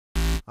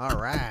All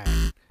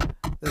right.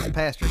 This is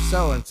Pastor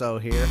So-and-so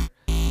here.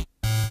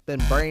 Been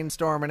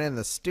brainstorming in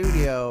the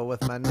studio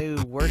with my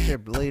new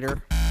worship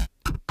leader,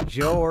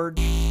 George.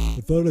 I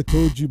thought I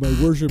told you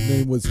my worship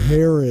name was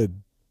Herod.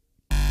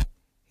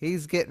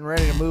 He's getting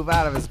ready to move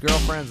out of his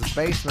girlfriend's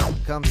basement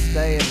and come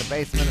stay in the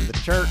basement of the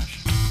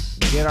church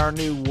and get our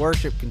new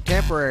worship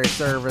contemporary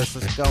service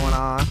that's going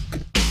on.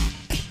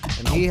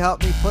 And he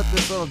helped me put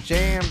this little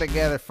jam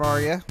together for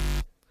you.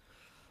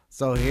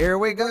 So here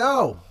we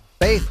go.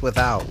 Faith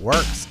without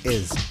works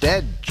is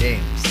dead,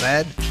 James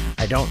said.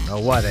 I don't know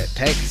what it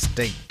takes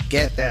to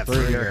get that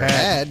through your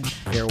head.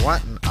 You're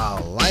wanting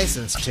a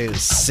license to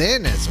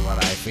sin is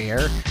what I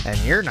fear, and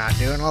you're not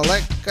doing a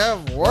lick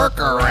of work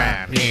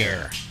around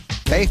here.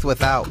 Faith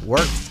without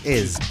works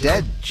is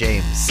dead,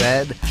 James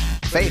said.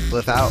 Faith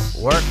without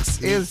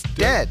works is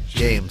dead,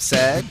 James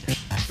said.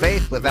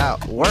 Faith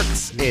without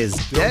works is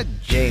dead,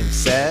 James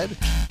said.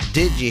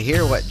 Did you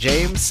hear what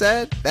James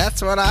said?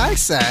 That's what I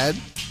said.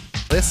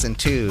 Listen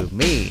to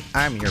me,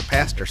 I'm your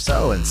pastor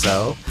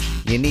so-and-so.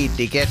 You need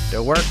to get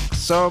to work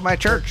so my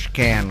church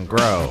can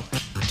grow.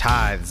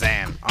 Tithes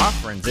and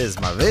offerings is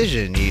my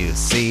vision, you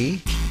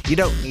see. You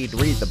don't need to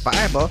read the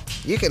Bible,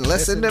 you can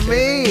listen to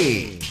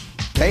me.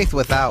 Faith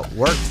without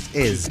works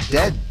is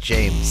dead,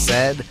 James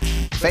said.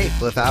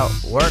 Faith without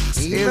works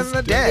is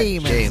dead,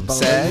 James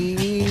said.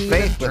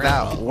 Faith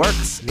without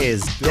works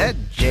is dead,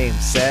 James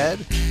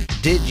said.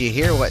 Did you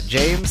hear what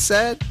James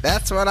said?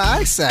 That's what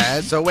I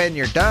said. So when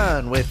you're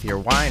done with your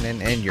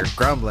whining and your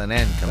grumbling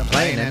and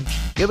complaining,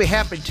 you'll be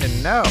happy to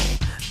know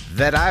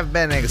that I've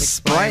been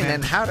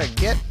explaining how to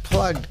get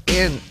plugged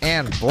in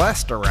and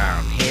blessed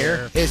around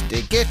here is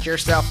to get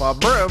yourself a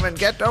broom and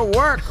get to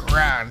work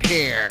around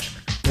here.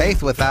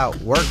 Faith without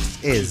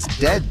works is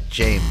dead,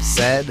 James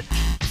said.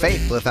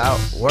 Faith without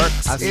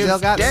works I've is still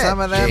got dead, some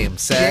of them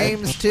James said.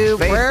 James 2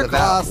 Faith prayer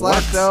without cloths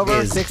left works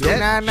over, is dead,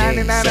 $69.99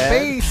 James a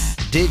said. piece.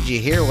 Did you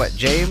hear what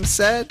James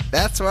said?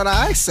 That's what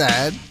I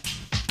said.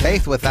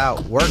 Faith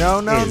without works No,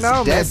 is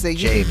dead, Missy,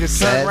 you need James to turn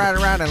said. right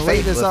around and leave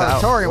Faith this without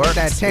auditorium with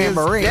that works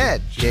tambourine. is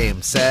dead,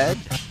 James said.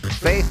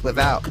 Faith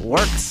without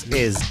works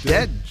is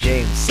dead,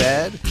 James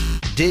said.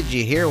 Did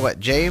you hear what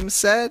James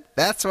said?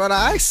 That's what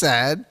I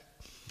said.